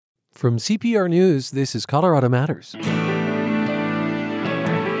From CPR News, this is Colorado Matters.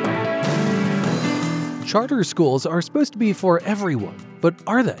 Charter schools are supposed to be for everyone, but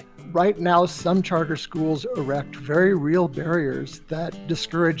are they? Right now, some charter schools erect very real barriers that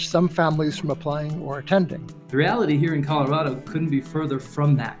discourage some families from applying or attending. The reality here in Colorado couldn't be further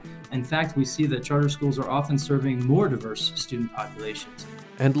from that. In fact, we see that charter schools are often serving more diverse student populations.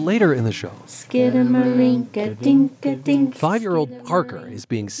 And later in the show, Skidamarinka-dinka-dink. 5-year-old Parker is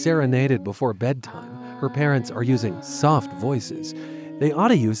being serenaded before bedtime. Her parents are using soft voices. They ought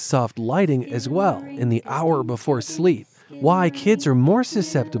to use soft lighting as well in the hour before sleep. Why kids are more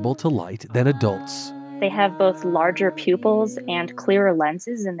susceptible to light than adults. They have both larger pupils and clearer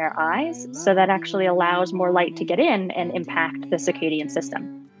lenses in their eyes, so that actually allows more light to get in and impact the circadian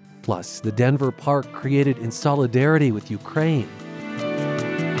system. Plus, the Denver park created in solidarity with Ukraine.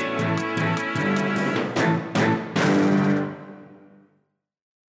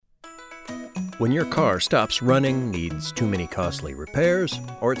 When your car stops running, needs too many costly repairs,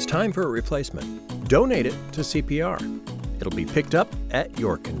 or it's time for a replacement, donate it to CPR. It'll be picked up at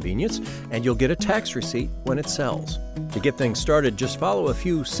your convenience, and you'll get a tax receipt when it sells. To get things started, just follow a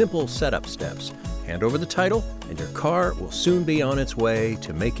few simple setup steps. Hand over the title, and your car will soon be on its way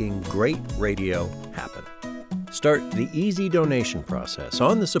to making great radio happen. Start the easy donation process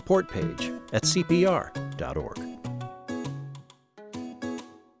on the support page at cpr.org.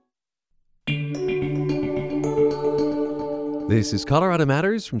 This is Colorado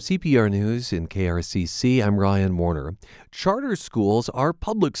Matters from CPR News in KRCC. I'm Ryan Warner. Charter schools are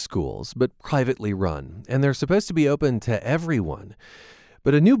public schools, but privately run, and they're supposed to be open to everyone.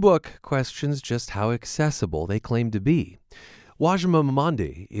 But a new book questions just how accessible they claim to be. Wajima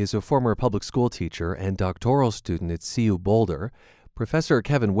Mamandi is a former public school teacher and doctoral student at CU Boulder. Professor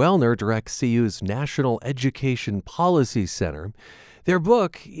Kevin Wellner directs CU's National Education Policy Center. Their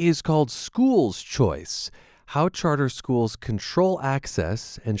book is called School's Choice: How Charter Schools Control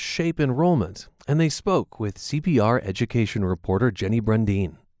Access and Shape Enrollment. And they spoke with CPR education reporter Jenny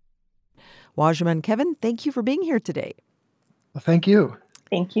Brundin. Wajima and Kevin, thank you for being here today. Well, thank you.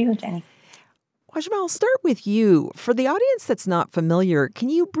 Thank you, Jenny. Wajima, I'll start with you. For the audience that's not familiar, can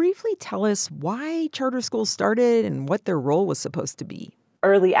you briefly tell us why charter schools started and what their role was supposed to be?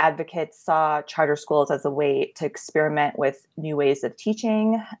 Early advocates saw charter schools as a way to experiment with new ways of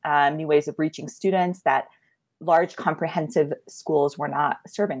teaching, new ways of reaching students that large comprehensive schools were not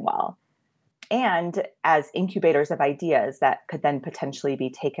serving well, and as incubators of ideas that could then potentially be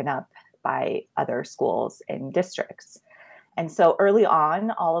taken up by other schools in districts. And so early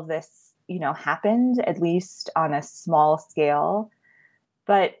on, all of this, happened, at least on a small scale.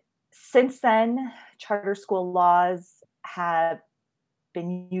 But since then, charter school laws have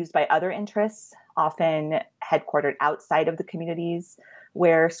been used by other interests, often headquartered outside of the communities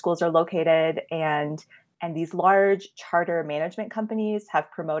where schools are located, and these large charter management companies have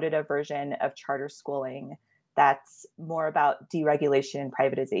promoted a version of charter schooling that's more about deregulation and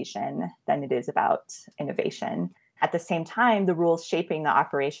privatization than it is about innovation. At the same time, the rules shaping the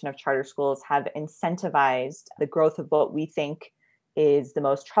operation of charter schools have incentivized the growth of what we think is the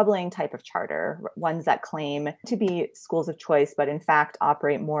most troubling type of charter, ones that claim to be schools of choice, but in fact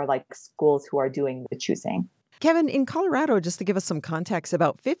operate more like schools who are doing the choosing. Kevin, in Colorado, just to give us some context,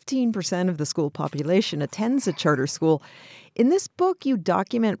 about 15% of the school population attends a charter school. In this book, you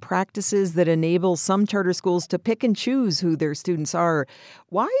document practices that enable some charter schools to pick and choose who their students are.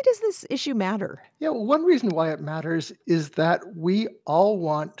 Why does this issue matter? Yeah, well, one reason why it matters is that we all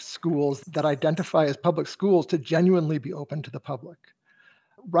want schools that identify as public schools to genuinely be open to the public.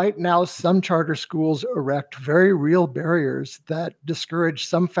 Right now, some charter schools erect very real barriers that discourage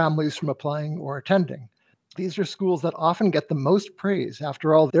some families from applying or attending. These are schools that often get the most praise.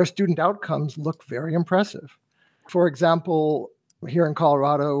 After all, their student outcomes look very impressive. For example, here in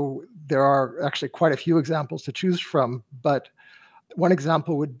Colorado, there are actually quite a few examples to choose from, but one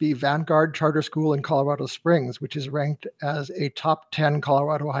example would be Vanguard Charter School in Colorado Springs, which is ranked as a top 10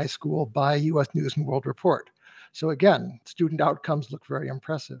 Colorado high school by U.S. News and World Report. So again, student outcomes look very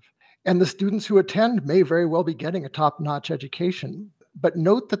impressive. And the students who attend may very well be getting a top-notch education. But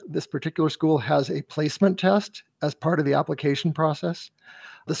note that this particular school has a placement test as part of the application process.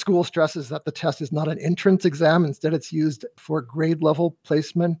 The school stresses that the test is not an entrance exam. Instead, it's used for grade level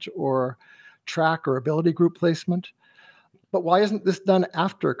placement or track or ability group placement. But why isn't this done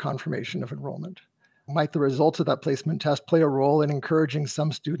after confirmation of enrollment? Might the results of that placement test play a role in encouraging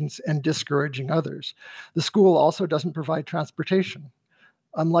some students and discouraging others? The school also doesn't provide transportation.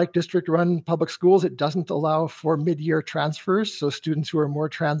 Unlike district-run public schools, it doesn't allow for mid-year transfers, so students who are more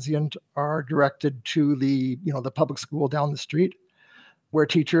transient are directed to the public school down the street. where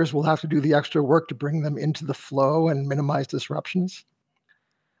teachers will have to do the extra work to bring them into the flow and minimize disruptions.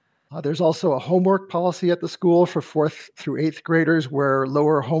 There's also a homework policy at the school for 4th through 8th graders where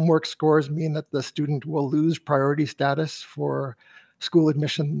lower homework scores mean that the student will lose priority status for school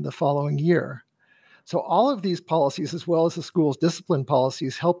admission the following year. So all of these policies, as well as the school's discipline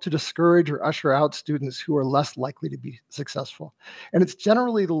policies, help to discourage or usher out students who are less likely to be successful. And it's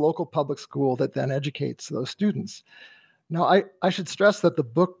generally the local public school that then educates those students. Now, I should stress that the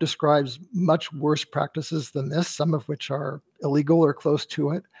book describes much worse practices than this, some of which are illegal or close to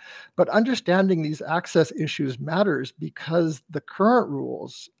it. But understanding these access issues matters because the current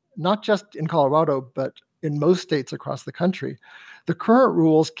rules, not just in Colorado, but in most states across the country, the current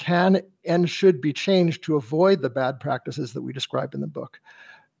rules can and should be changed to avoid the bad practices that we describe in the book.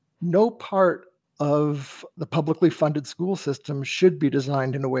 No part of the publicly funded school system should be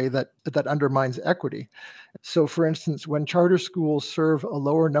designed in a way that undermines equity. So, for instance, when charter schools serve a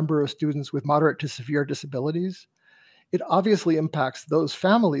lower number of students with moderate to severe disabilities, it obviously impacts those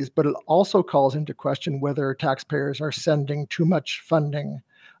families, but it also calls into question whether taxpayers are sending too much funding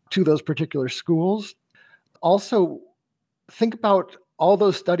to those particular schools. Also, think about all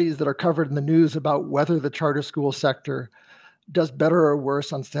those studies that are covered in the news about whether the charter school sector does better or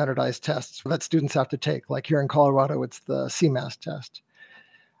worse on standardized tests that students have to take. Like here in Colorado, it's the CMAS test.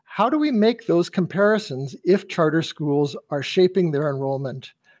 How do we make those comparisons if charter schools are shaping their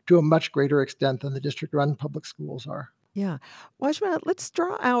enrollment to a much greater extent than the district-run public schools are? Yeah. Wajma, let's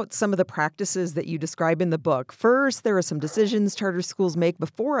draw out some of the practices that you describe in the book. First, there are some decisions charter schools make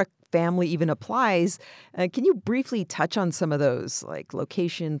before a family even applies. Can you briefly touch on some of those, like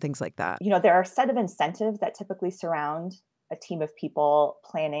location, things like that? There are a set of incentives that typically surround a team of people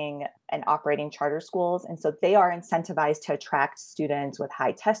planning and operating charter schools. And so they are incentivized to attract students with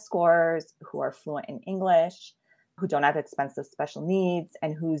high test scores, who are fluent in English, who don't have expensive special needs,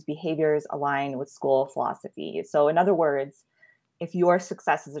 and whose behaviors align with school philosophy. So in other words, if your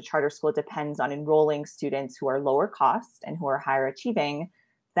success as a charter school depends on enrolling students who are lower cost and who are higher achieving,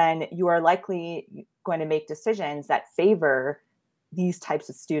 then you are likely going to make decisions that favor these types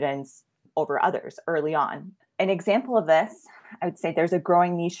of students over others early on. An example of this, I would say there's a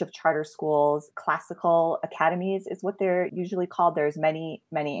growing niche of charter schools. Classical academies is what they're usually called. There's many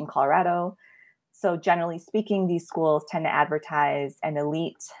in Colorado. So generally speaking, these schools tend to advertise an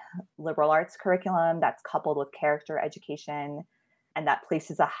elite liberal arts curriculum that's coupled with character education, and that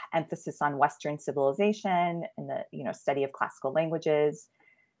places an emphasis on Western civilization and the study of classical languages.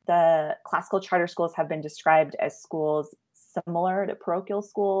 The classical charter schools have been described as schools similar to parochial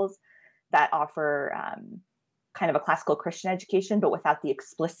schools that offer kind of a classical Christian education, but without the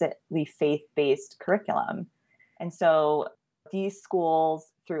explicitly faith-based curriculum. And so these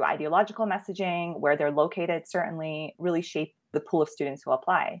schools, through ideological messaging, where they're located, certainly really shape the pool of students who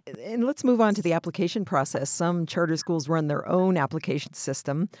apply. And let's move on to the application process. Some charter schools run their own application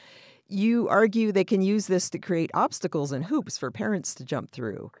system. You argue they can use this to create obstacles and hoops for parents to jump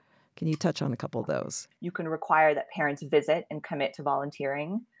through. Can you touch on a couple of those? You can require that parents visit and commit to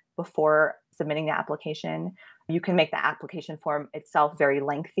volunteering before submitting the application. You can make the application form itself very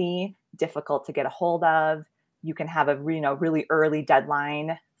lengthy, difficult to get a hold of. You can have a really early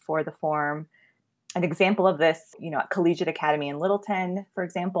deadline for the form. An example of this, at Collegiate Academy in Littleton, for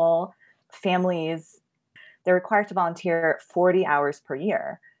example, families, they're required to volunteer 40 hours per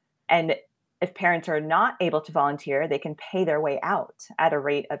year. And if parents are not able to volunteer, they can pay their way out at a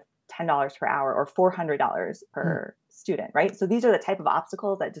rate of $10 per hour or $400 per student, right? So these are the type of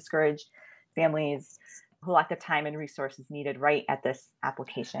obstacles that discourage families who lack the time and resources needed right at this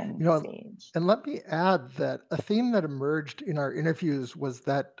application stage. And let me add that a theme that emerged in our interviews was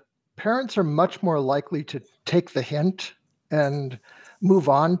that parents are much more likely to take the hint and move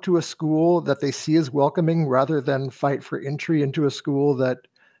on to a school that they see as welcoming rather than fight for entry into a school that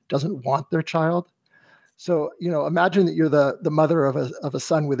doesn't want their child. So, imagine that you're the mother of a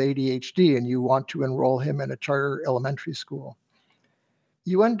son with ADHD and you want to enroll him in a charter elementary school.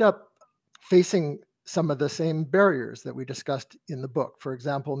 You end up facing some of the same barriers that we discussed in the book. For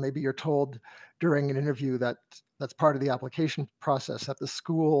example, maybe you're told during an interview that's part of the application process that the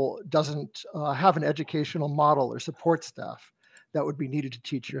school doesn't have an educational model or support staff that would be needed to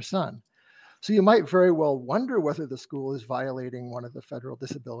teach your son. So you might very well wonder whether the school is violating one of the federal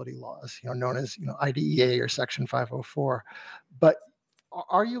disability laws, known as IDEA or Section 504. But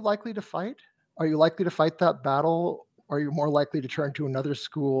are you likely to fight? Are you likely to fight that battle? Or are you more likely to turn to another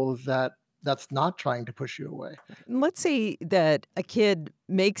school that's not trying to push you away? Let's say that a kid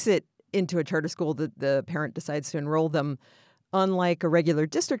makes it into a charter school that the parent decides to enroll them. Unlike a regular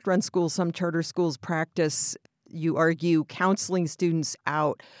district-run school, some charter schools practice you argue, counseling students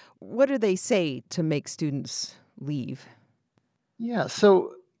out. What do they say to make students leave? Yeah,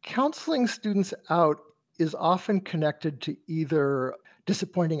 so counseling students out is often connected to either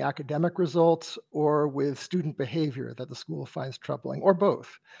disappointing academic results or with student behavior that the school finds troubling, or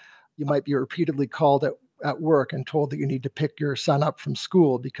both. You might be repeatedly called at work and told that you need to pick your son up from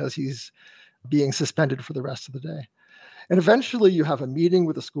school because he's being suspended for the rest of the day. And eventually you have a meeting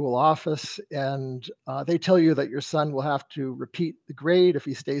with the school office, and they tell you that your son will have to repeat the grade if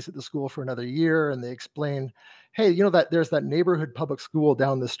he stays at the school for another year. And they explain, hey, that there's that neighborhood public school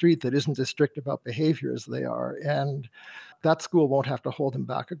down the street that isn't as strict about behavior as they are. And that school won't have to hold him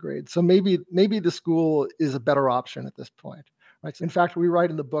back a grade. So maybe the school is a better option at this point. Right? In fact, we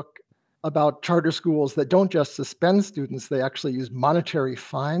write in the book about charter schools that don't just suspend students, they actually use monetary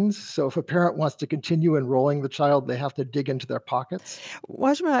fines. So if a parent wants to continue enrolling the child, they have to dig into their pockets.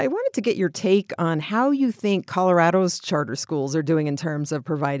 Wajma, I wanted to get your take on how you think Colorado's charter schools are doing in terms of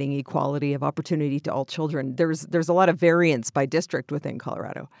providing equality of opportunity to all children. There's a lot of variance by district within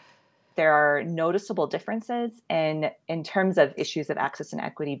Colorado. There are noticeable differences in terms of issues of access and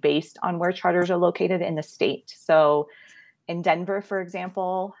equity based on where charters are located in the state. So in Denver, for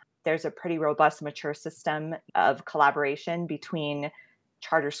example, there's a pretty robust, mature system of collaboration between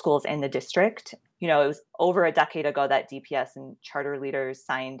charter schools and the district. It was over a decade ago that DPS and charter leaders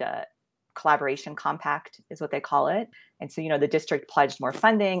signed a collaboration compact, is what they call it. And so, the district pledged more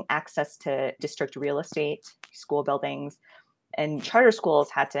funding, access to district real estate, school buildings, and charter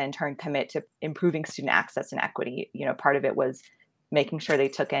schools had to in turn commit to improving student access and equity. Part of it was making sure they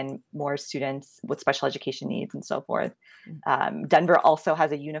took in more students with special education needs and so forth. Denver also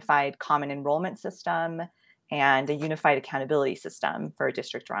has a unified common enrollment system and a unified accountability system for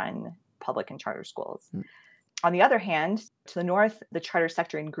district-run public and charter schools. On the other hand, to the north, the charter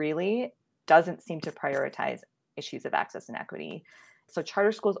sector in Greeley doesn't seem to prioritize issues of access and equity. So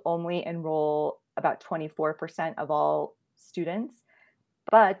charter schools only enroll about 24% of all students,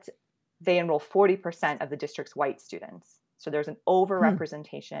 but they enroll 40% of the district's white students. So there's an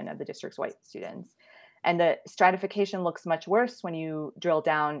overrepresentation of the district's white students. And the stratification looks much worse when you drill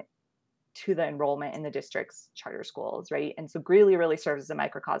down to the enrollment in the district's charter schools, right? And so Greeley really serves as a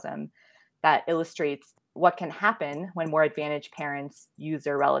microcosm that illustrates what can happen when more advantaged parents use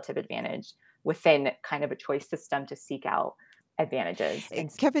their relative advantage within kind of a choice system to seek out advantages.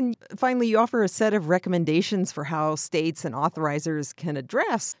 Kevin, finally, you offer a set of recommendations for how states and authorizers can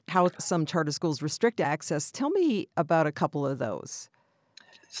address how some charter schools restrict access. Tell me about a couple of those.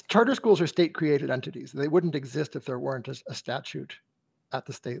 Charter schools are state-created entities. They wouldn't exist if there weren't a statute at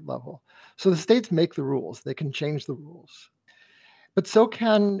the state level. So the states make the rules. They can change the rules. But so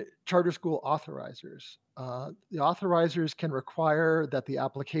can charter school authorizers. The authorizers can require that the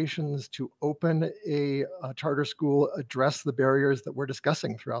applications to open a charter school address the barriers that we're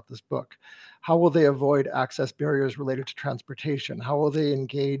discussing throughout this book. How will they avoid access barriers related to transportation? How will they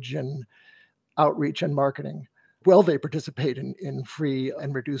engage in outreach and marketing? Will they participate in free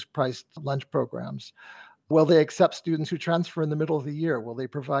and reduced price lunch programs? Will they accept students who transfer in the middle of the year? Will they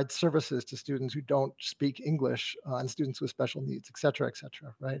provide services to students who don't speak English and students with special needs, et cetera,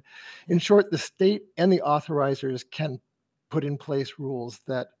 right? In short, the state and the authorizers can put in place rules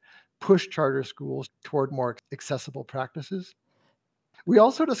that push charter schools toward more accessible practices. We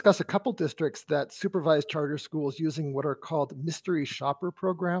also discuss a couple districts that supervise charter schools using what are called mystery shopper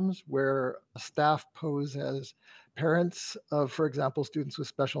programs, where staff pose as parents of, for example, students with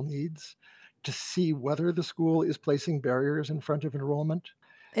special needs, to see whether the school is placing barriers in front of enrollment.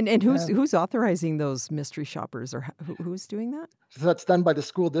 And who's authorizing those mystery shoppers, or who's doing that? So that's done by the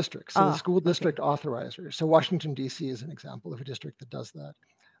school district. So the school district authorizer. So Washington, D.C. is an example of a district that does that.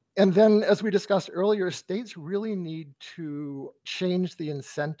 And then, as we discussed earlier, states really need to change the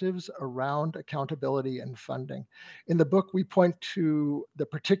incentives around accountability and funding. In the book, we point to the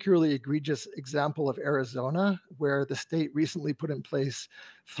particularly egregious example of Arizona, where the state recently put in place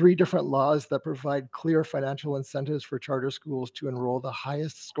 3 different laws that provide clear financial incentives for charter schools to enroll the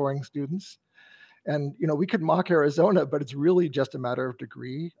highest scoring students. And, we could mock Arizona, but it's really just a matter of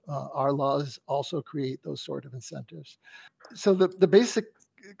degree. Our laws also create those sort of incentives. So the basic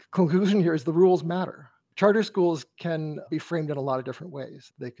conclusion here is the rules matter. Charter schools can be framed in a lot of different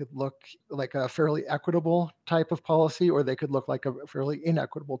ways. They could look like a fairly equitable type of policy, or they could look like a fairly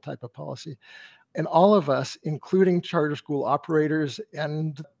inequitable type of policy. And all of us, including charter school operators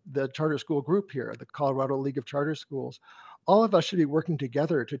and the charter school group here, the Colorado League of Charter Schools, all of us should be working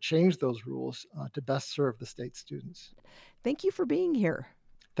together to change those rules to best serve the state students. Thank you for being here.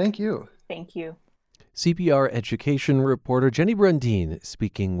 Thank you. Thank you. CPR education reporter Jenny Brundin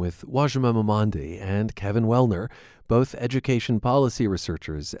speaking with Wajima Mamandi and Kevin Wellner, both education policy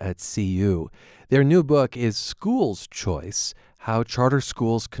researchers at CU. Their new book is School's Choice: How Charter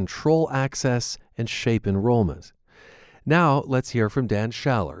Schools Control Access and Shape Enrollment. Now, let's hear from Dan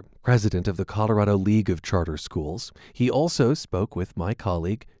Schaller, president of the Colorado League of Charter Schools. He also spoke with my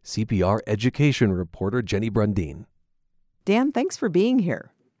colleague, CPR education reporter Jenny Brundin. Dan, thanks for being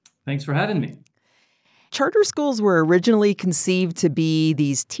here. Thanks for having me. Charter schools were originally conceived to be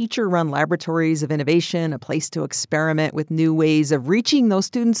these teacher-run laboratories of innovation, a place to experiment with new ways of reaching those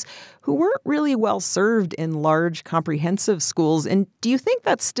students who weren't really well served in large, comprehensive schools. And do you think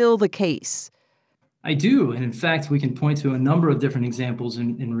that's still the case? I do. And in fact, we can point to a number of different examples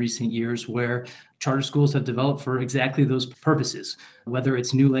in recent years where charter schools have developed for exactly those purposes, whether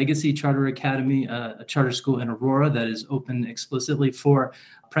it's New Legacy Charter Academy, a charter school in Aurora that is open explicitly for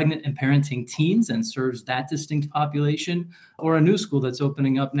pregnant and parenting teens and serves that distinct population, or a new school that's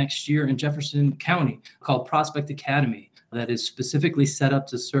opening up next year in Jefferson County called Prospect Academy that is specifically set up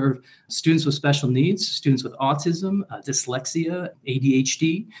to serve students with special needs, students with autism, dyslexia,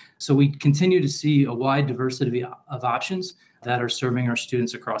 ADHD. So we continue to see a wide diversity of options that are serving our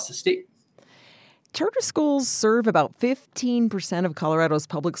students across the state. Charter schools serve about 15% of Colorado's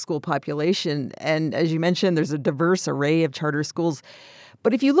public school population. And as you mentioned, there's a diverse array of charter schools.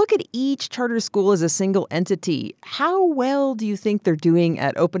 But if you look at each charter school as a single entity, how well do you think they're doing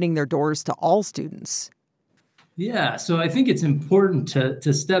at opening their doors to all students? Yeah, so I think it's important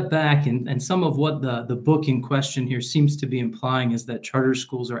to step back, and some of what the book in question here seems to be implying is that charter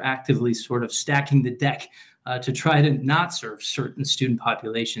schools are actively sort of stacking the deck to try to not serve certain student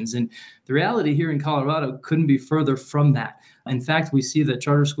populations. And the reality here in Colorado couldn't be further from that. In fact, we see that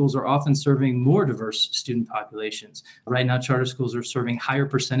charter schools are often serving more diverse student populations. Right now, charter schools are serving higher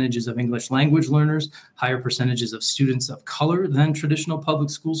percentages of English language learners, higher percentages of students of color than traditional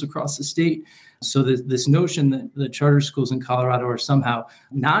public schools across the state. So this notion that the charter schools in Colorado are somehow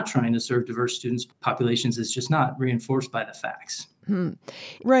not trying to serve diverse students populations is just not reinforced by the facts.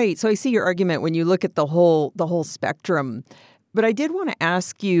 Right. So I see your argument when you look at the whole spectrum. But I did want to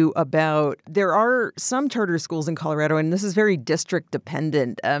ask you about, there are some charter schools in Colorado, and this is very district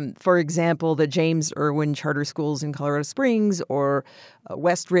dependent. For example, the James Irwin Charter Schools in Colorado Springs or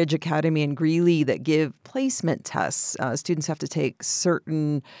West Ridge Academy in Greeley that give placement tests. Students have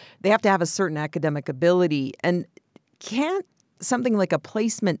to they have to have a certain academic ability. And can't something like a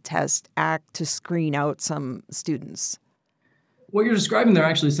placement test act to screen out some students? What you're describing there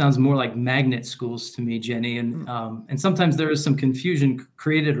actually sounds more like magnet schools to me, Jenny, and sometimes there is some confusion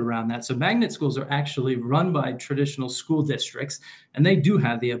created around that. So magnet schools are actually run by traditional school districts, and they do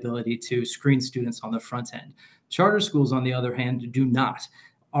have the ability to screen students on the front end. Charter schools, on the other hand, do not.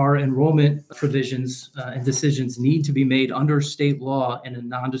 Our enrollment provisions and decisions need to be made under state law in a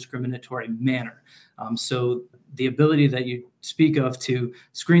non-discriminatory manner. So the ability that you speak of to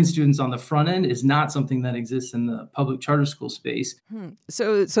screen students on the front end is not something that exists in the public charter school space.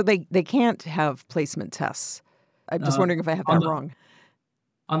 So they can't have placement tests. I'm just wondering if I have that wrong.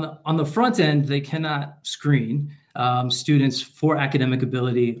 On the front end, they cannot screen students for academic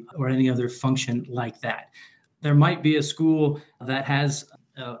ability or any other function like that. There might be a school that has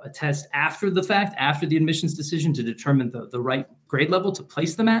a test after the fact, after the admissions decision to determine the right grade level to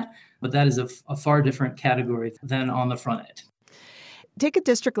place them at, but that is a far different category than on the front end. Take a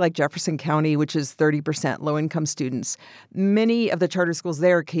district like Jefferson County, which is 30% low-income students. Many of the charter schools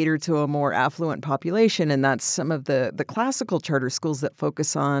there cater to a more affluent population, and that's some of the classical charter schools that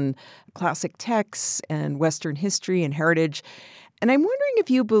focus on classic texts and Western history and heritage. And I'm wondering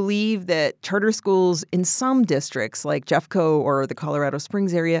if you believe that charter schools in some districts like Jeffco or the Colorado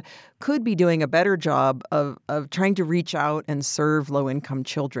Springs area could be doing a better job of trying to reach out and serve low-income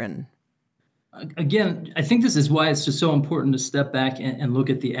children. Again, I think this is why it's just so important to step back and look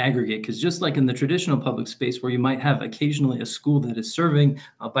at the aggregate, because just like in the traditional public space where you might have occasionally a school that is serving,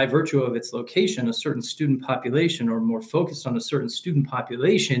 by virtue of its location, a certain student population or more focused on a certain student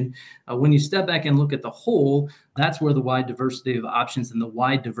population, when you step back and look at the whole, that's where the wide diversity of options and the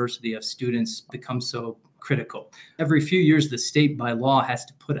wide diversity of students becomes so critical. Every few years, the state by law has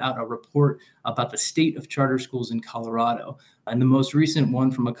to put out a report about the state of charter schools in Colorado. And the most recent one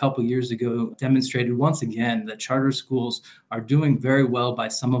from a couple years ago demonstrated once again that charter schools are doing very well by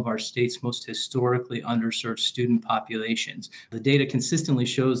some of our state's most historically underserved student populations. The data consistently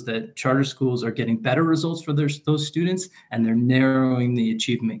shows that charter schools are getting better results for those students, and they're narrowing the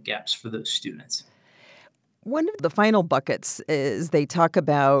achievement gaps for those students. One of the final buckets is they talk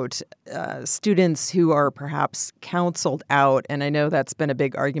about students who are perhaps counseled out. And I know that's been a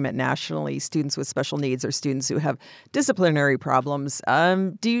big argument nationally, students with special needs or students who have disciplinary problems.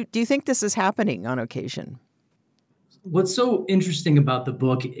 Do you think this is happening on occasion? What's so interesting about the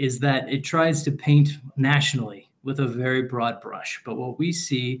book is that it tries to paint nationally with a very broad brush. But what we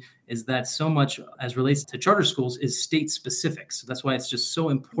see is that so much as relates to charter schools is state specific. So that's why it's just so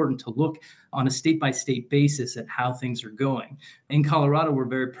important to look on a state-by-state basis at how things are going. In Colorado, we're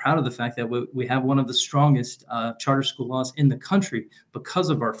very proud of the fact that we have one of the strongest charter school laws in the country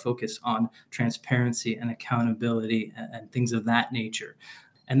because of our focus on transparency and accountability and things of that nature.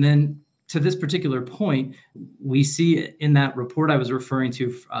 And then to this particular point, we see in that report I was referring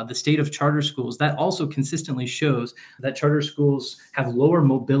to, the state of charter schools, that also consistently shows that charter schools have lower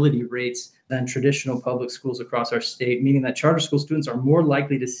mobility rates than traditional public schools across our state, meaning that charter school students are more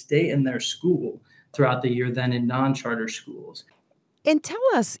likely to stay in their school throughout the year than in non-charter schools. And tell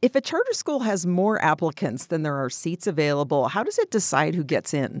us, if a charter school has more applicants than there are seats available, how does it decide who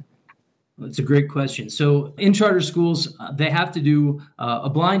gets in? It's a great question. So in charter schools, they have to do a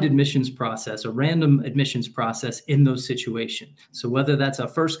blind admissions process, a random admissions process in those situations. So whether that's a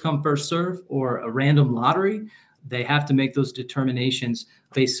first come, first serve or a random lottery, they have to make those determinations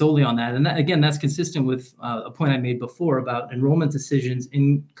based solely on that. And that, again, that's consistent with a point I made before about enrollment decisions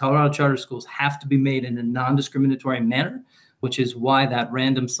in Colorado charter schools have to be made in a non-discriminatory manner, which is why that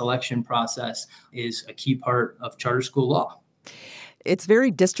random selection process is a key part of charter school law. It's very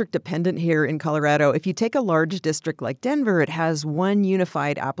district dependent here in Colorado. If you take a large district like Denver, it has one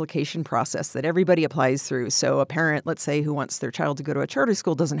unified application process that everybody applies through. So a parent, let's say, who wants their child to go to a charter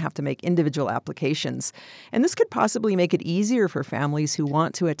school doesn't have to make individual applications. And this could possibly make it easier for families who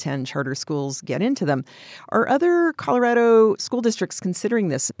want to attend charter schools get into them. Are other Colorado school districts considering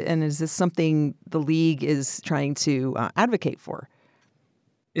this? And is this something the league is trying to advocate for?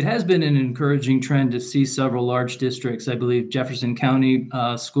 It has been an encouraging trend to see several large districts. I believe Jefferson County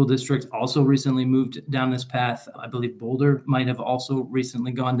School District also recently moved down this path. I believe Boulder might have also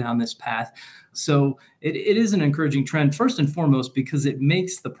recently gone down this path. So it is an encouraging trend, first and foremost, because it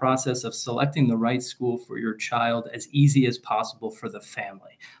makes the process of selecting the right school for your child as easy as possible for the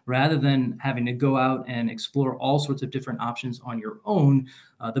family. Rather than having to go out and explore all sorts of different options on your own,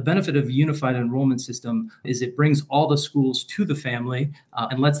 the benefit of a unified enrollment system is it brings all the schools to the family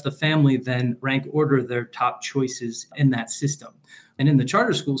and lets the family then rank order their top choices in that system. And in the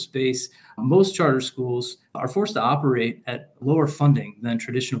charter school space, most charter schools are forced to operate at lower funding than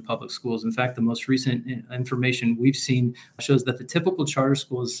traditional public schools. In fact, the most recent information we've seen shows that the typical charter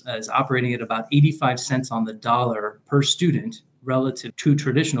school is operating at about 85 cents on the dollar per student relative to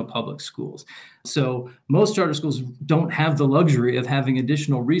traditional public schools. So most charter schools don't have the luxury of having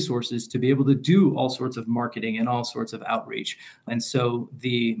additional resources to be able to do all sorts of marketing and all sorts of outreach. And so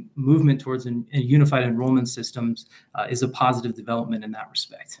the movement towards a unified enrollment systems is a positive development in that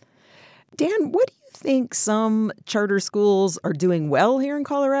respect. Dan, what do you think some charter schools are doing well here in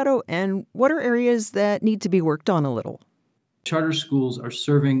Colorado, and what are areas that need to be worked on a little? Charter schools are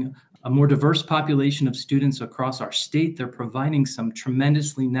serving a more diverse population of students across our state. They're providing some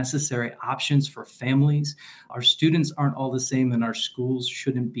tremendously necessary options for families. Our students aren't all the same, and our schools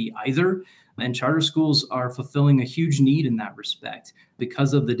shouldn't be either. And charter schools are fulfilling a huge need in that respect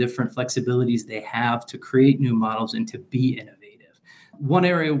because of the different flexibilities they have to create new models and to be innovative. One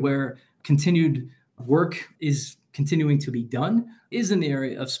area where continued work is continuing to be done is in the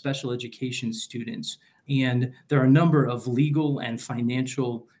area of special education students. And there are a number of legal and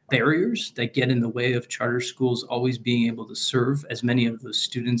financial barriers that get in the way of charter schools always being able to serve as many of those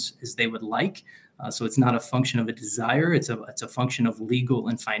students as they would like. So it's not a function of a desire, it's a function of legal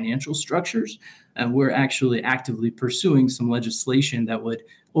and financial structures. And we're actually actively pursuing some legislation that would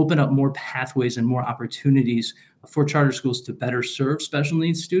open up more pathways and more opportunities for charter schools to better serve special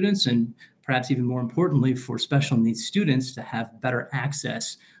needs students, and perhaps even more importantly, for special needs students to have better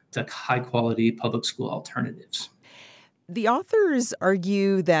access to high quality public school alternatives. The authors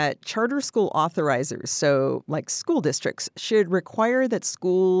argue that charter school authorizers, so like school districts, should require that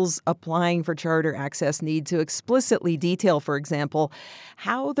schools applying for charter access need to explicitly detail, for example,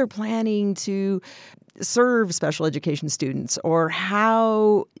 how they're planning to serve special education students or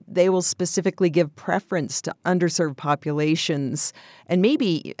how they will specifically give preference to underserved populations, and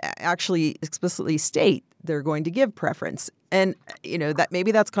maybe actually explicitly state they're going to give preference. And, that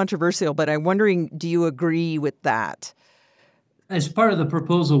maybe that's controversial, but I'm wondering, do you agree with that? As part of the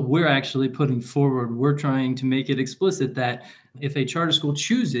proposal we're actually putting forward, we're trying to make it explicit that if a charter school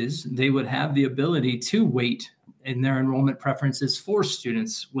chooses, they would have the ability to wait in their enrollment preferences for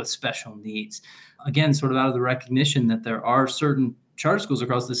students with special needs. Again, sort of out of the recognition that there are certain charter schools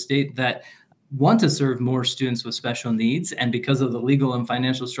across the state that want to serve more students with special needs. And because of the legal and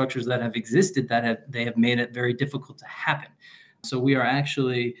financial structures that have existed, they have made it very difficult to happen. So we are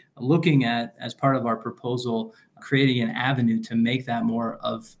actually looking at, as part of our proposal, creating an avenue to make that more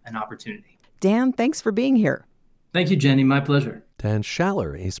of an opportunity. Dan, thanks for being here. Thank you, Jenny. My pleasure. Dan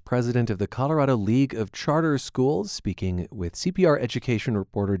Schaller is president of the Colorado League of Charter Schools, speaking with CPR education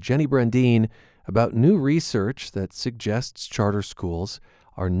reporter Jenny Brandeen about new research that suggests charter schools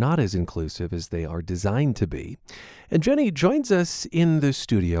are not as inclusive as they are designed to be. And Jenny joins us in the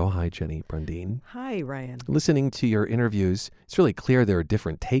studio. Hi, Jenny Brandeen. Hi, Ryan. Listening to your interviews, it's really clear there are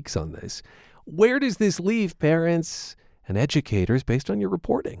different takes on this. Where does this leave parents and educators based on your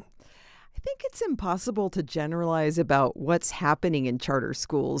reporting? I think it's impossible to generalize about what's happening in charter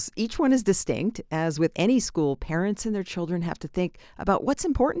schools. Each one is distinct. As with any school, parents and their children have to think about what's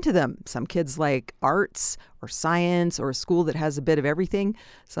important to them. Some kids like arts or science or a school that has a bit of everything.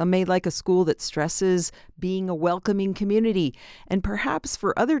 Some may like a school that stresses being a welcoming community. And perhaps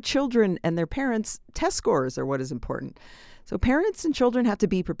for other children and their parents, test scores are what is important. So parents and children have to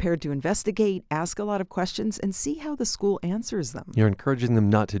be prepared to investigate, ask a lot of questions, and see how the school answers them. You're encouraging them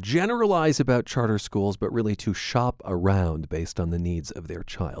not to generalize about charter schools, but really to shop around based on the needs of their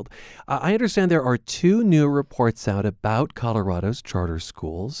child. I understand there are 2 new reports out about Colorado's charter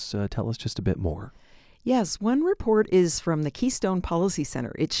schools. Tell us just a bit more. Yes, one report is from the Keystone Policy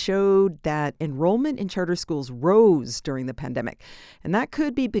Center. It showed that enrollment in charter schools rose during the pandemic. And that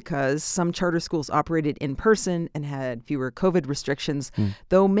could be because some charter schools operated in person and had fewer COVID restrictions,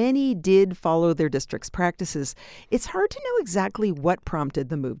 though many did follow their district's practices. It's hard to know exactly what prompted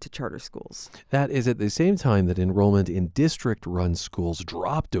the move to charter schools. That is at the same time that enrollment in district-run schools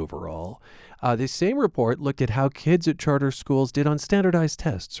dropped overall. This same report looked at how kids at charter schools did on standardized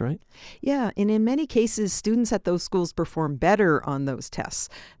tests, right? Yeah, and in many cases, students at those schools perform better on those tests.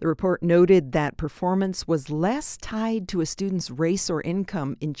 The report noted that performance was less tied to a student's race or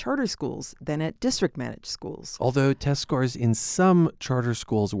income in charter schools than at district-managed schools. Although test scores in some charter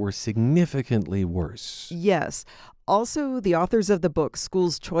schools were significantly worse. Yes. Also, the authors of the book,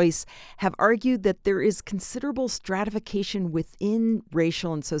 School's Choice, have argued that there is considerable stratification within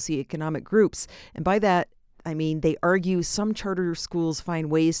racial and socioeconomic groups. And by that, I mean they argue some charter schools find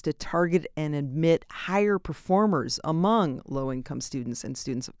ways to target and admit higher performers among low-income students and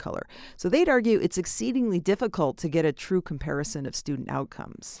students of color. So they'd argue it's exceedingly difficult to get a true comparison of student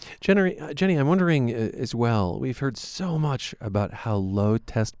outcomes. Jenny, I'm wondering as well, we've heard so much about how low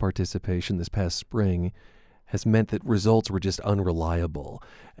test participation this past spring has meant that results were just unreliable.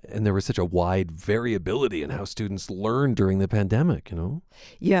 And there was such a wide variability in how students learned during the pandemic,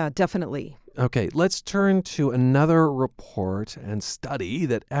 Yeah, definitely. Okay, let's turn to another report and study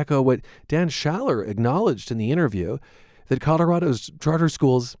that echo what Dan Schaller acknowledged in the interview, that Colorado's charter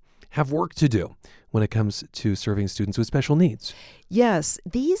schools have work to do when it comes to serving students with special needs. Yes,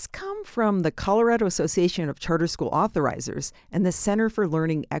 these come from the Colorado Association of Charter School Authorizers and the Center for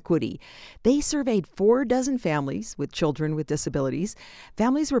Learning Equity. They surveyed 4 families with children with disabilities.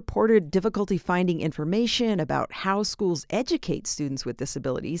 Families reported difficulty finding information about how schools educate students with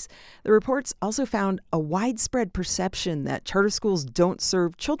disabilities. The reports also found a widespread perception that charter schools don't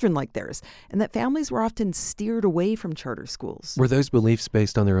serve children like theirs, and that families were often steered away from charter schools. Were those beliefs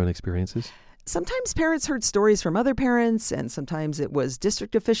based on their own experiences? Sometimes parents heard stories from other parents, and sometimes it was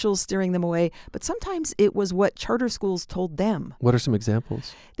district officials steering them away, but sometimes it was what charter schools told them. What are some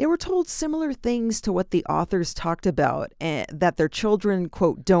examples? They were told similar things to what the authors talked about, that their children,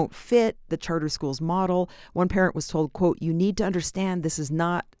 quote, don't fit the charter school's model. One parent was told, quote, you need to understand this is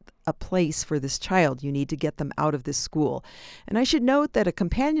not a place for this child. You need to get them out of this school. And I should note that a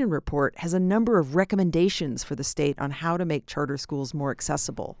companion report has a number of recommendations for the state on how to make charter schools more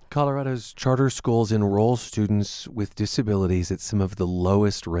accessible. Colorado's charter schools enroll students with disabilities at some of the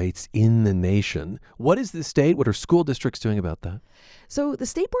lowest rates in the nation. What is the state? What are school districts doing about that? So the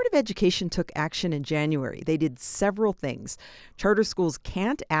State Board of Education took action in January. They did several things. Charter schools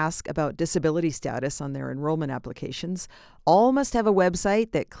can't ask about disability status on their enrollment applications. All must have a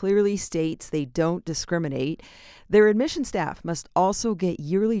website that clearly states they don't discriminate. Their admission staff must also get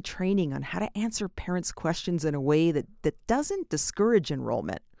yearly training on how to answer parents' questions in a way that doesn't discourage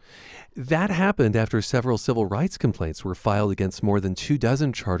enrollment. That happened after several civil rights complaints were filed against more than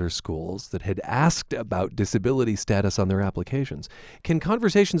 24 charter schools that had asked about disability status on their applications. Can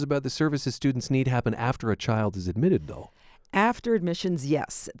conversations about the services students need happen after a child is admitted, though? After admissions,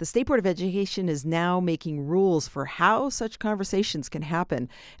 yes. The State Board of Education is now making rules for how such conversations can happen.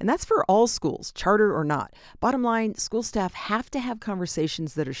 And that's for all schools, charter or not. Bottom line, school staff have to have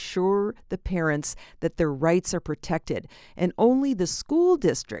conversations that assure the parents that their rights are protected. And only the school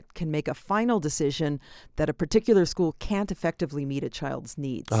district can make a final decision that a particular school can't effectively meet a child's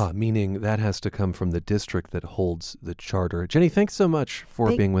needs. Meaning that has to come from the district that holds the charter. Jenny, thanks so much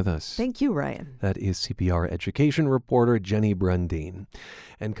for being with us. Thank you, Ryan. That is CPR education reporter Jenny Brundin.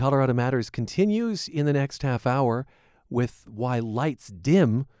 And Colorado Matters continues in the next half hour with why lights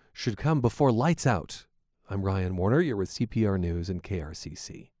dim should come before lights out. I'm Ryan Warner. You're with CPR News and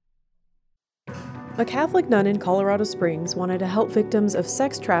KRCC. A Catholic nun in Colorado Springs wanted to help victims of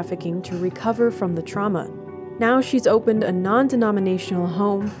sex trafficking to recover from the trauma. Now she's opened a non-denominational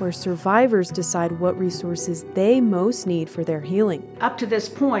home where survivors decide what resources they most need for their healing. Up to this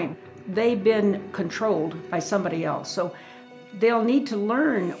point, they've been controlled by somebody else, so they'll need to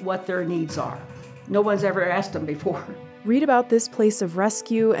learn what their needs are. No one's ever asked them before. Read about this place of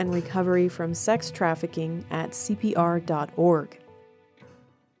rescue and recovery from sex trafficking at CPR.org.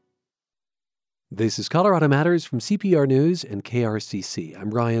 This is Colorado Matters from CPR News and KRCC.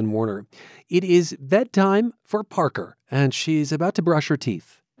 I'm Ryan Warner. It is bedtime for Parker, and she's about to brush her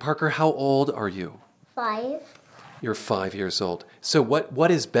teeth. Parker, how old are you? 5. You're 5 years old. So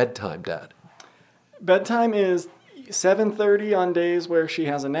what is bedtime, Dad? Bedtime is 7:30 on days where she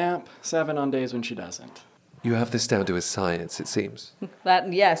has a nap, 7 on days when she doesn't. You have this down to a science, it seems.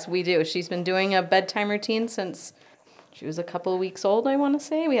 Yes, we do. She's been doing a bedtime routine since she was a couple of weeks old, I want to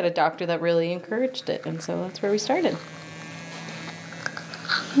say. We had a doctor that really encouraged it, and so that's where we started.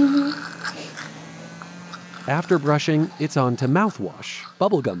 After brushing, it's on to mouthwash,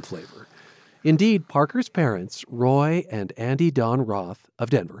 bubblegum flavor. Indeed, Parker's parents, Roy and Andy Don Roth of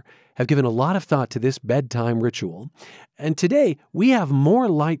Denver, have given a lot of thought to this bedtime ritual. And today, we have more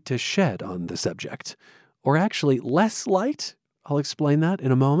light to shed on the subject. Or actually, less light. I'll explain that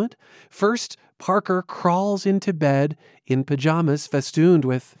in a moment. First, Parker crawls into bed in pajamas festooned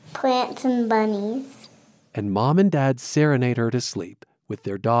with plants and bunnies. And Mom and Dad serenade her to sleep with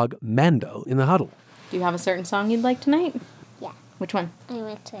their dog Mando in the huddle. Do you have a certain song you'd like tonight? Yeah. Which one? I'm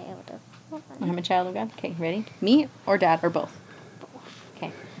a child of God. I'm a child of God. Okay, ready? Me or Dad or both?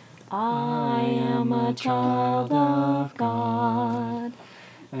 Okay. I am a child of God,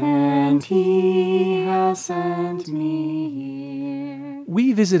 and He has sent me here.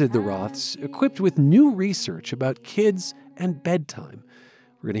 We visited the Roths, equipped with new research about kids and bedtime.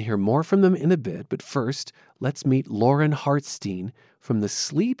 We're going to hear more from them in a bit, but first, let's meet Lauren Hartstein from the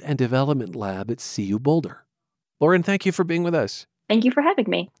Sleep and Development Lab at CU Boulder. Lauren, thank you for being with us. Thank you for having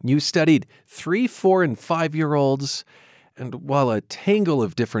me. You studied 3, 4, and 5-year-olds, and while a tangle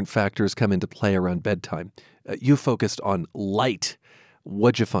of different factors come into play around bedtime, you focused on light.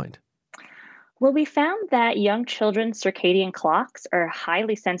 What'd you find? Well, we found that young children's circadian clocks are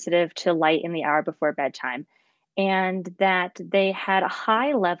highly sensitive to light in the hour before bedtime, and that they had a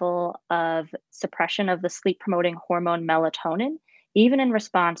high level of suppression of the sleep-promoting hormone melatonin, even in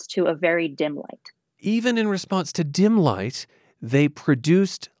response to a very dim light. Even in response to dim light, they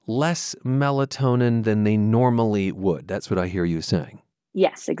produced less melatonin than they normally would. That's what I hear you saying.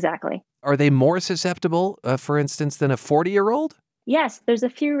 Yes, exactly. Are they more susceptible, for instance, than a 40-year-old? Yes, there's a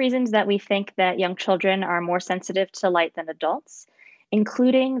few reasons that we think that young children are more sensitive to light than adults,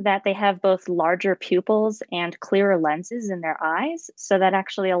 including that they have both larger pupils and clearer lenses in their eyes, so that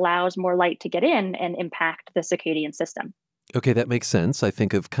actually allows more light to get in and impact the circadian system. Okay, that makes sense. I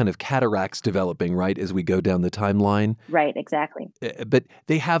think of kind of cataracts developing, right, as we go down the timeline. Right, exactly. But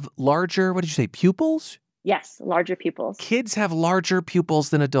they have larger, what did you say, pupils? Yes, larger pupils. Kids have larger pupils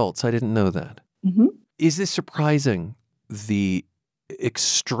than adults. I didn't know that. Mm-hmm. Is this surprising, the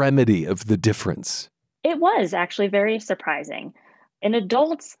extremity of the difference? It was actually very surprising. In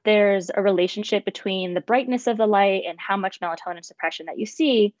adults, there's a relationship between the brightness of the light and how much melatonin suppression that you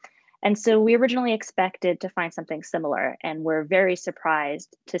see. And so we originally expected to find something similar, and we're very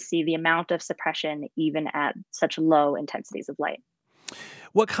surprised to see the amount of suppression even at such low intensities of light.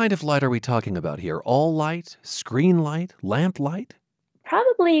 What kind of light are we talking about here? All light, screen light, lamp light?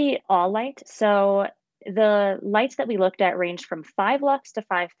 Probably all light. So the lights that we looked at ranged from 5 lux to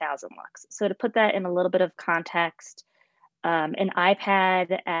 5,000 lux. So to put that in a little bit of context, an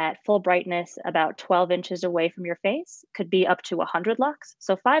iPad at full brightness about 12 inches away from your face could be up to 100 lux.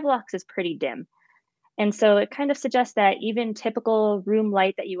 So 5 lux is pretty dim. And so it kind of suggests that even typical room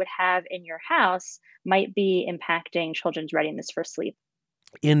light that you would have in your house might be impacting children's readiness for sleep.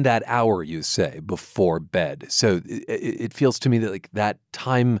 In that hour, you say, before bed. So it feels to me that like that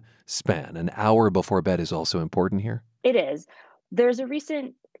time span, an hour before bed, is also important here. It is. There's a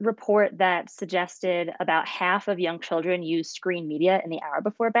recent report that suggested about half of young children use screen media in the hour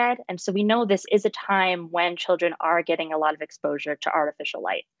before bed. And so we know this is a time when children are getting a lot of exposure to artificial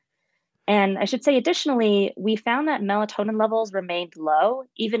light. And I should say, additionally, we found that melatonin levels remained low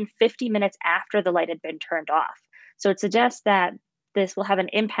even 50 minutes after the light had been turned off. So it suggests that this will have an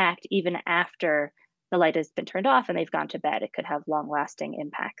impact even after the light has been turned off and they've gone to bed. It could have long lasting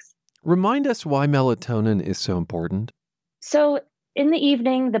impacts. Remind us why melatonin is so important. So in the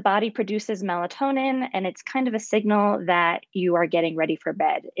evening, the body produces melatonin, and it's kind of a signal that you are getting ready for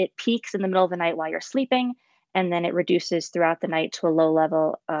bed. It peaks in the middle of the night while you're sleeping, and then it reduces throughout the night to a low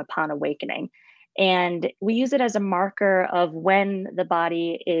level upon awakening. And we use it as a marker of when the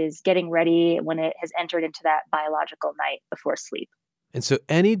body is getting ready, when it has entered into that biological night before sleep. And so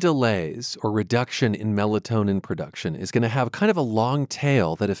any delays or reduction in melatonin production is going to have kind of a long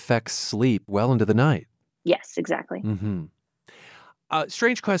tail that affects sleep well into the night. Yes, exactly. Mm-hmm.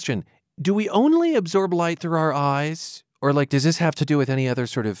 Strange question. Do we only absorb light through our eyes? Or does this have to do with any other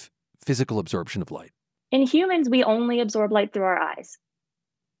sort of physical absorption of light? In humans, we only absorb light through our eyes.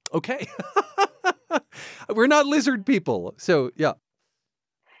 Okay. We're not lizard people. So, yeah.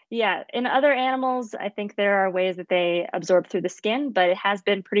 Yeah. In other animals, I think there are ways that they absorb through the skin, but it has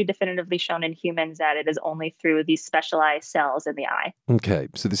been pretty definitively shown in humans that it is only through these specialized cells in the eye. Okay.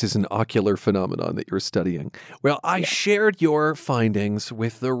 So this is an ocular phenomenon that you're studying. Well, I shared your findings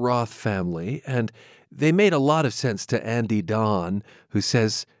with the Roth family, and they made a lot of sense to Andy Don, who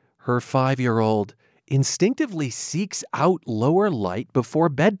says her 5-year-old instinctively seeks out lower light before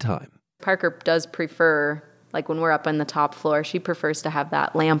bedtime. Parker does prefer, when we're up on the top floor, she prefers to have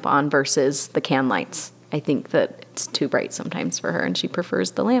that lamp on versus the can lights. I think that it's too bright sometimes for her, and she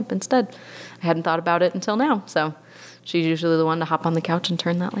prefers the lamp instead. I hadn't thought about it until now, so she's usually the one to hop on the couch and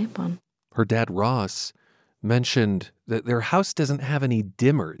turn that lamp on. Her dad, Ross, mentioned that their house doesn't have any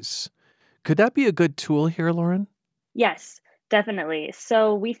dimmers. Could that be a good tool here, Lauren? Yes, definitely.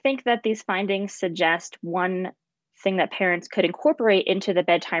 So we think that these findings suggest one thing that parents could incorporate into the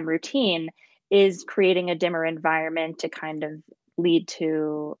bedtime routine is creating a dimmer environment to kind of lead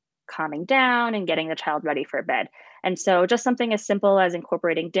to calming down and getting the child ready for bed. And so just something as simple as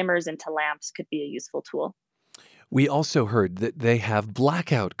incorporating dimmers into lamps could be a useful tool. We also heard that they have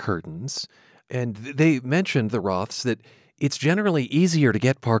blackout curtains, and they mentioned, the Roths, that it's generally easier to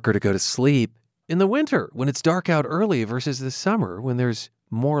get Parker to go to sleep in the winter when it's dark out early versus the summer when there's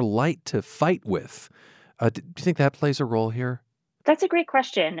more light to fight with. Do you think that plays a role here? That's a great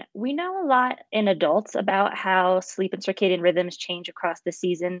question. We know a lot in adults about how sleep and circadian rhythms change across the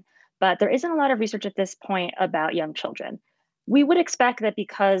season, but there isn't a lot of research at this point about young children. We would expect that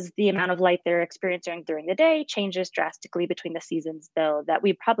because the amount of light they're experiencing during the day changes drastically between the seasons, though, that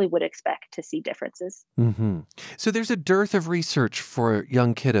we probably would expect to see differences. Mm-hmm. So there's a dearth of research for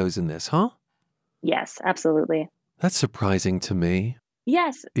young kiddos in this, huh? Yes, absolutely. That's surprising to me.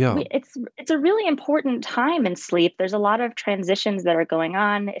 Yes, Yeah. It's a really important time in sleep. There's a lot of transitions that are going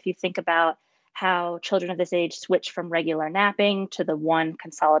on. If you think about how children of this age switch from regular napping to the one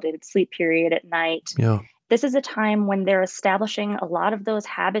consolidated sleep period at night. Yeah. This is a time when they're establishing a lot of those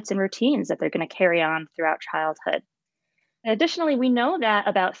habits and routines that they're going to carry on throughout childhood. Additionally, we know that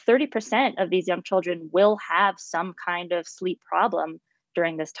about 30% of these young children will have some kind of sleep problem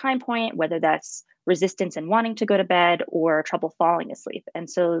during this time point, whether that's resistance in wanting to go to bed or trouble falling asleep. And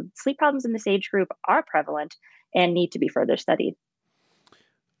so sleep problems in this age group are prevalent and need to be further studied.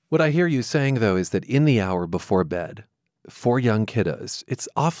 What I hear you saying, though, is that in the hour before bed, for young kiddos, it's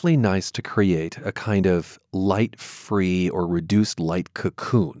awfully nice to create a kind of light-free or reduced light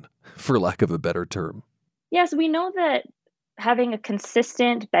cocoon, for lack of a better term. Yes, we know that having a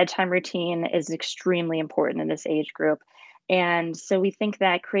consistent bedtime routine is extremely important in this age group. And so we think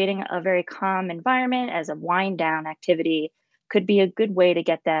that creating a very calm environment as a wind down activity could be a good way to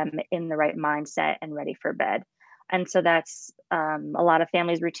get them in the right mindset and ready for bed. And so that's a lot of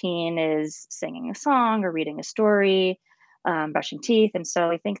families' routine is singing a song or reading a story, brushing teeth. And so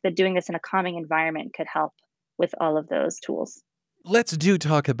I think that doing this in a calming environment could help with all of those tools. Let's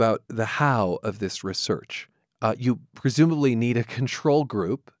talk about the how of this research. You presumably need a control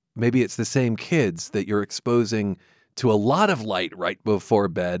group. Maybe it's the same kids that you're exposing to a lot of light right before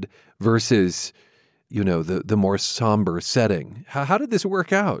bed versus, the more somber setting. How did this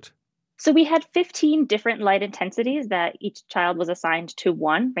work out? So we had 15 different light intensities that each child was assigned to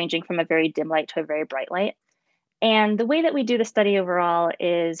one, ranging from a very dim light to a very bright light. And the way that we do the study overall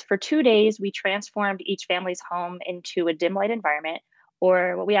is for 2 days, we transformed each family's home into a dim light environment,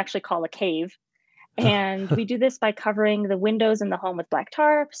 or what we actually call a cave. And we do this by covering the windows in the home with black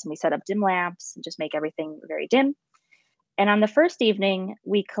tarps, and we set up dim lamps and just make everything very dim. And on the first evening,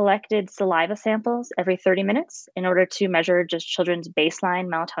 we collected saliva samples every 30 minutes in order to measure just children's baseline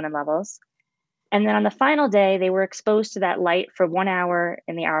melatonin levels. And then on the final day, they were exposed to that light for 1 hour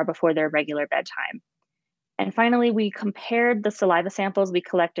in the hour before their regular bedtime. And finally, we compared the saliva samples we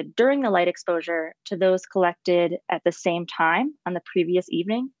collected during the light exposure to those collected at the same time on the previous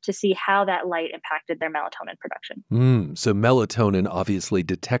evening to see how that light impacted their melatonin production. So melatonin obviously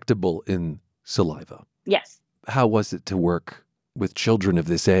detectable in saliva. Yes. How was it to work with children of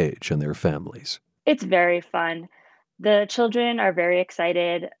this age and their families? It's very fun. The children are very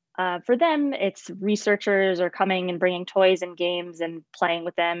excited. For them, it's researchers are coming and bringing toys and games and playing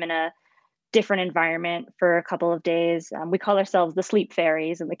with them in a different environment for a couple of days. We call ourselves the sleep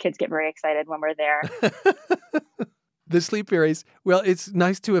fairies, and the kids get very excited when we're there. The sleep fairies. Well, it's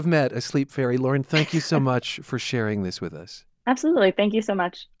nice to have met a sleep fairy. Lauren, thank you so much for sharing this with us. Absolutely. Thank you so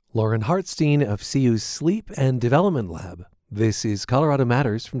much. Lauren Hartstein of CU's Sleep and Development Lab. This is Colorado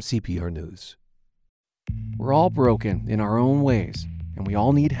Matters from CPR News. We're all broken in our own ways, and we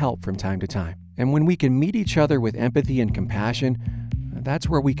all need help from time to time. And when we can meet each other with empathy and compassion, that's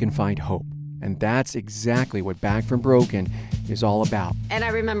where we can find hope. And that's exactly what Back from Broken is all about. And I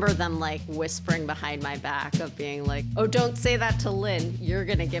remember them whispering behind my back of being like, oh, don't say that to Lynn. You're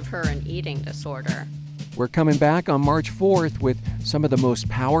going to give her an eating disorder. We're coming back on March 4th with some of the most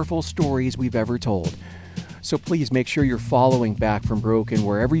powerful stories we've ever told. So please make sure you're following Back from Broken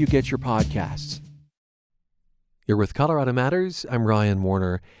wherever you get your podcasts. You're with Colorado Matters. I'm Ryan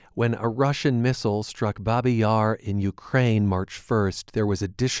Warner. When a Russian missile struck Babi Yar in Ukraine March 1st, there was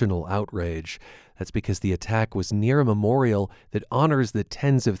additional outrage. That's because the attack was near a memorial that honors the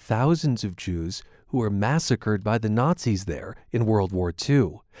tens of thousands of Jews who were massacred by the Nazis there in World War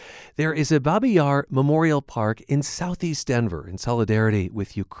II. There is a Babi Yar Memorial Park in southeast Denver in solidarity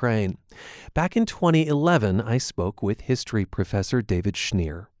with Ukraine. Back in 2011, I spoke with history professor David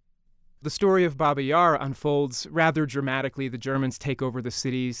Schneer. The story of Babi Yar unfolds rather dramatically. The Germans take over the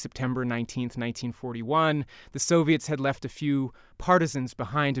city September 19th, 1941. The Soviets had left a few partisans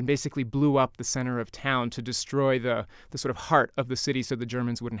behind and basically blew up the center of town to destroy the sort of heart of the city so the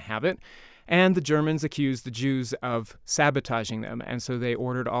Germans wouldn't have it. And the Germans accused the Jews of sabotaging them, and so they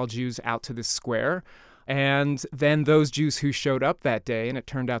ordered all Jews out to this square. And then those Jews who showed up that day, and it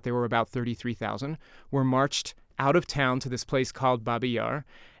turned out there were about 33,000, were marched out of town to this place called Babi Yar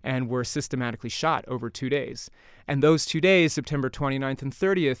and were systematically shot over 2 days. And those 2 days, September 29th and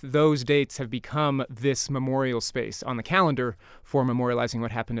 30th, those dates have become this memorial space on the calendar for memorializing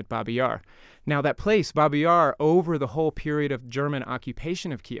what happened at Babi Yar. Now, that place, Babi Yar, over the whole period of German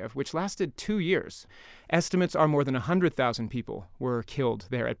occupation of Kiev, which lasted 2 years, estimates are more than 100,000 people were killed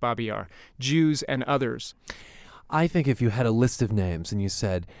there at Babi Yar, Jews and others. I think if you had a list of names and you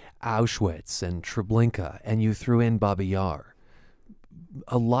said Auschwitz and Treblinka and you threw in Babi Yar,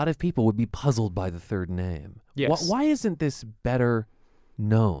 a lot of people would be puzzled by the third name. Yes. Why isn't this better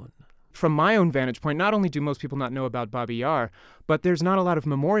known? From my own vantage point, not only do most people not know about Babi Yar, but there's not a lot of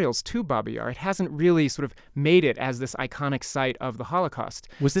memorials to Babi Yar. It hasn't really sort of made it as this iconic site of the Holocaust.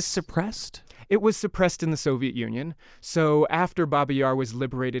 Was this suppressed? It was suppressed in the Soviet Union. So after Babi Yar was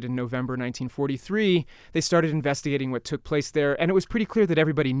liberated in November 1943, they started investigating what took place there, and it was pretty clear that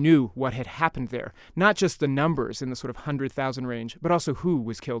everybody knew what had happened there. Not just the numbers in the sort of 100,000 range, but also who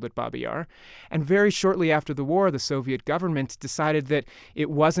was killed at Babi Yar. And very shortly after the war, the Soviet government decided that it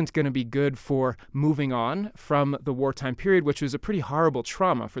wasn't going to be good for moving on from the wartime period, which was a pretty horrible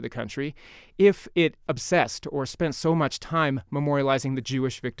trauma for the country, if it obsessed or spent so much time memorializing the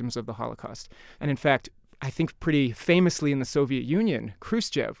Jewish victims of the Holocaust. And in fact, I think pretty famously in the Soviet Union,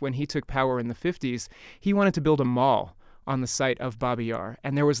 Khrushchev, when he took power in the 50s, he wanted to build a mall on the site of Babi Yar.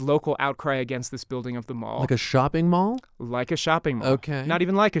 And there was local outcry against this building of the mall. Like a shopping mall? Like a shopping mall. Okay. Not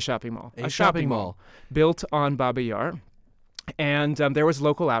even like a shopping mall. A shopping mall. Built on Babi Yar. And there was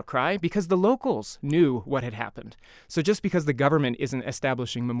local outcry because the locals knew what had happened. So just because the government isn't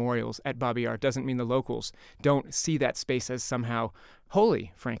establishing memorials at Babi Yar doesn't mean the locals don't see that space as somehow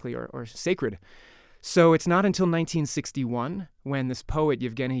holy, frankly, or sacred. So it's not until 1961 when this poet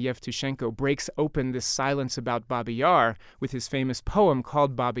Yevgeny Yevtushenko breaks open this silence about Babi Yar with his famous poem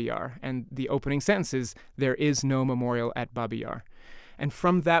called Babi Yar. And the opening sentence is, "There is no memorial at Babi Yar." And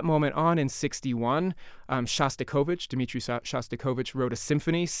from that moment on in 61, Dmitry Shostakovich wrote a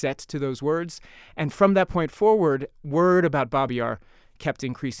symphony set to those words. And from that point forward, word about Babi Yar kept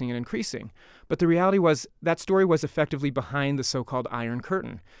increasing and increasing. But the reality was that story was effectively behind the so-called Iron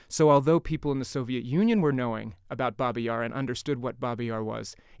Curtain. So although people in the Soviet Union were knowing about Babi Yar and understood what Babi Yar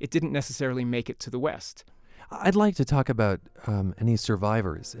was, it didn't necessarily make it to the West. I'd like to talk about any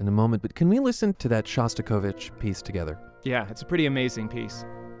survivors in a moment, but can we listen to that Shostakovich piece together? Yeah, it's a pretty amazing piece.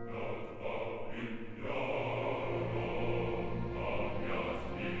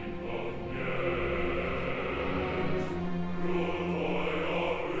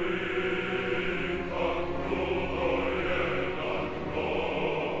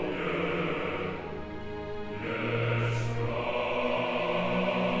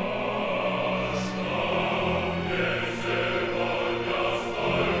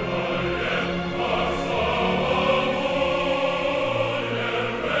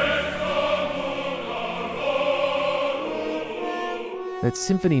 That's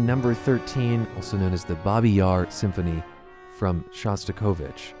Symphony Number 13, also known as the Babi Yar Symphony from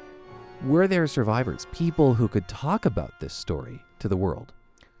Shostakovich. Were there survivors, people who could talk about this story to the world?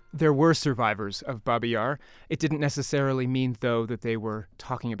 There were survivors of Babi Yar. It didn't necessarily mean, though, that they were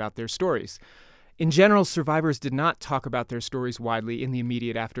talking about their stories. In general, survivors did not talk about their stories widely in the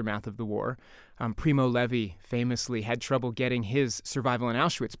immediate aftermath of the war. Primo Levi famously had trouble getting his Survival in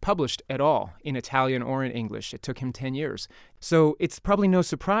Auschwitz published at all, in Italian or in English. It took him 10 years. So it's probably no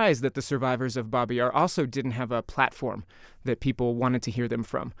surprise that the survivors of Babi Yar also didn't have a platform that people wanted to hear them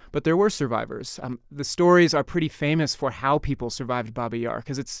from. But there were survivors. The stories are pretty famous for how people survived Babi Yar,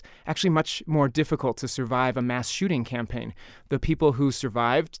 because it's actually much more difficult to survive a mass shooting campaign. The people who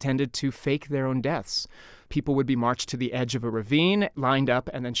survived tended to fake their own deaths. People would be marched to the edge of a ravine, lined up,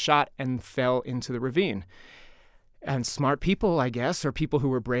 and then shot and fell into the ravine. And smart people, I guess, or people who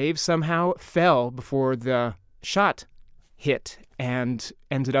were brave somehow, fell before the shot hit and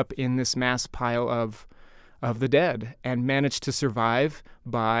ended up in this mass pile of the dead and managed to survive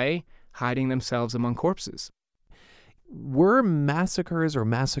by hiding themselves among corpses. Were massacres or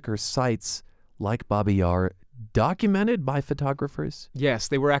massacre sites like Babi Yar documented by photographers? Yes,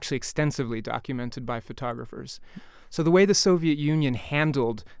 they were actually extensively documented by photographers. So the way the Soviet Union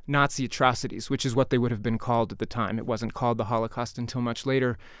handled Nazi atrocities, which is what they would have been called at the time, it wasn't called the Holocaust until much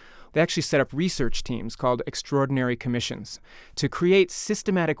later, they actually set up research teams called extraordinary commissions to create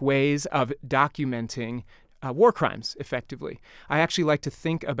systematic ways of documenting war crimes effectively. I actually like to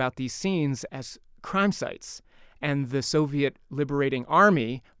think about these scenes as crime sites. And the Soviet Liberating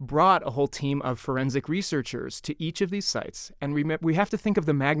Army brought a whole team of forensic researchers to each of these sites. And we have to think of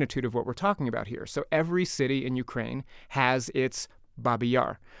the magnitude of what we're talking about here. So every city in Ukraine has its Babi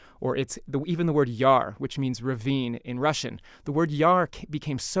Yar, or even the word yar, which means ravine in Russian. The word yar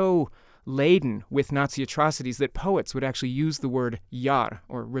became so laden with Nazi atrocities that poets would actually use the word yar,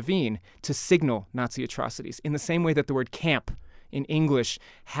 or ravine, to signal Nazi atrocities, in the same way that the word camp in English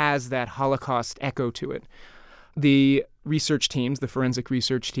has that Holocaust echo to it. The research teams, the forensic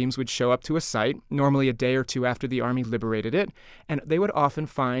research teams, would show up to a site, normally a day or two after the army liberated it, and they would often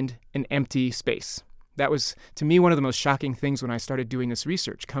find an empty space. That was, to me, one of the most shocking things when I started doing this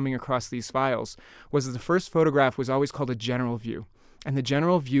research, coming across these files, was that the first photograph was always called a general view. And the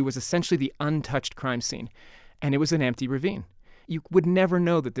general view was essentially the untouched crime scene, and it was an empty ravine. You would never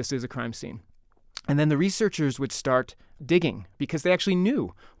know that this is a crime scene. And then the researchers would start digging because they actually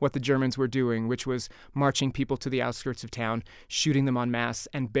knew what the Germans were doing, which was marching people to the outskirts of town, shooting them en masse,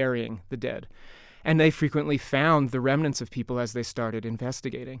 and burying the dead. And they frequently found the remnants of people as they started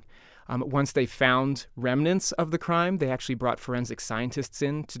investigating. Once they found remnants of the crime, they actually brought forensic scientists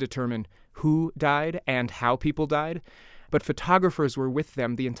in to determine who died and how people died. But photographers were with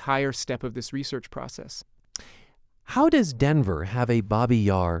them the entire step of this research process. How does Denver have a Babi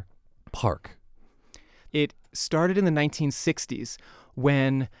Yar park? It started in the 1960s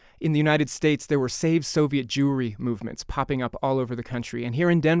when in the United States there were Save Soviet Jewry movements popping up all over the country. And here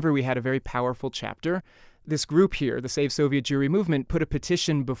in Denver we had a very powerful chapter. This group here, the Save Soviet Jewry movement, put a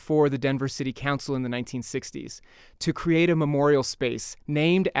petition before the Denver City Council in the 1960s to create a memorial space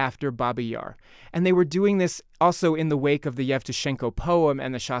named after Babi Yar. And they were doing this also in the wake of the Yevtushenko poem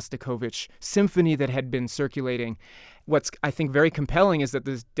and the Shostakovich symphony that had been circulating. What's, I think, very compelling is that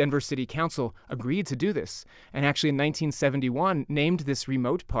the Denver City Council agreed to do this, and actually in 1971 named this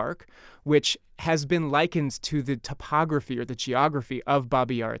remote park, which has been likened to the topography or the geography of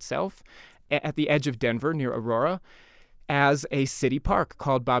Babi Yar itself, at the edge of Denver near Aurora, as a city park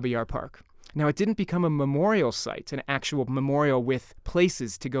called Babi Yar Park. Now, it didn't become a memorial site, an actual memorial with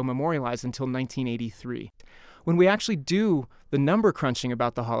places to go memorialize until 1983. When we actually do the number crunching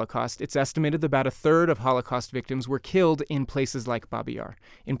about the Holocaust, it's estimated that about a third of Holocaust victims were killed in places like Babi Yar,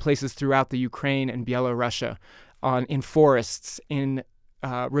 in places throughout the Ukraine and Byelorussia, in forests, in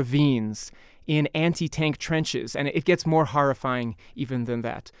ravines, in anti-tank trenches, and it gets more horrifying even than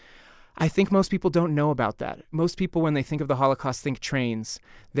that. I think most people don't know about that. Most people, when they think of the Holocaust, think trains.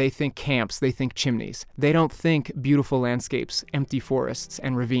 They think camps. They think chimneys. They don't think beautiful landscapes, empty forests,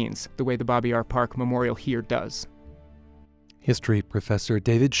 and ravines, the way the Babi Yar Park Memorial here does. History professor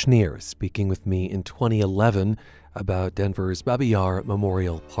David Schneer speaking with me in 2011 about Denver's Babi Yar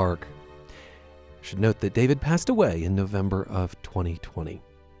Memorial Park. I should note that David passed away in November of 2020.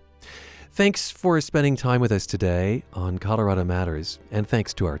 Thanks for spending time with us today on Colorado Matters, and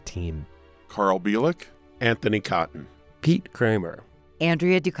thanks to our team. Carl Bielik, Anthony Cotton, Pete Kramer,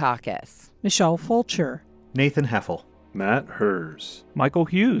 Andrea Dukakis, Michelle Fulcher, Nathan Heffel, Matt Hers, Michael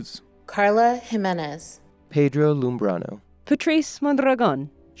Hughes, Carla Jimenez, Pedro Lumbrano, Patrice Mondragon,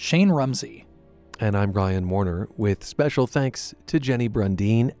 Shane Rumsey. And I'm Ryan Warner, with special thanks to Jenny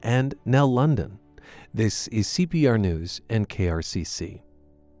Brundeen and Nell London. This is CPR News and KRCC.